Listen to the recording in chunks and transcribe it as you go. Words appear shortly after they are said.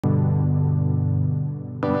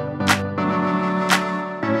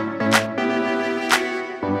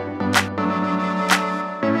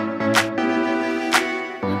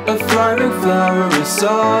A thriving flower is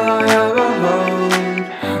all I ever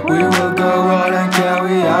hold. We will go out and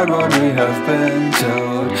carry out what we have been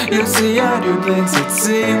told. You see, I do things that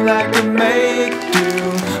seem like a make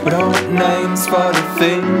do, but old names for the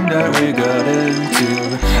thing that we got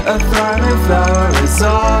into. A thriving flower is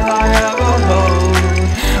all I ever hold.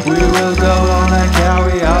 We will go on and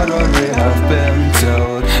carry out what we have been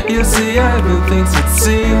told. You see, I do things that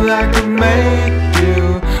seem like